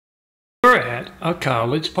We're at a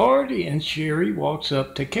college party, and Sherry walks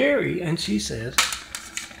up to Carrie, and she says,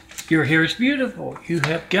 "Your hair is beautiful. You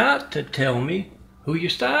have got to tell me who your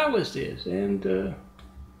stylist is." And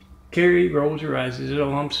Carrie rolls her eyes and says,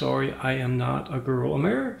 "Oh, I'm sorry, I am not a girl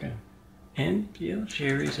American." And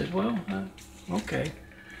Sherry says, "Well, okay.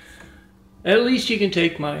 At least you can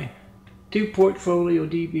take my 2-portfolio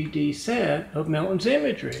DVD set of Melton's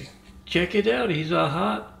imagery. Check it out. He's a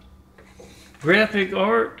hot graphic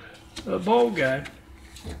art bald guy.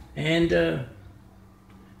 And I'll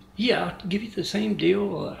give you the same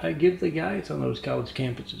deal I give the guys on those college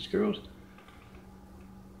campuses, girls.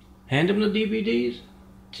 Hand them the DVDs.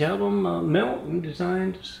 Tell them Melton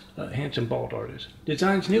designs, handsome bald artist,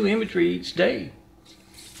 designs new imagery each day.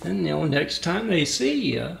 And next time they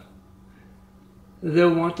see you,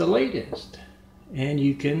 they'll want the latest. And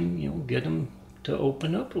you can, get them to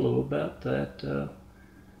open up a little about that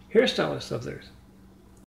hairstylist of theirs."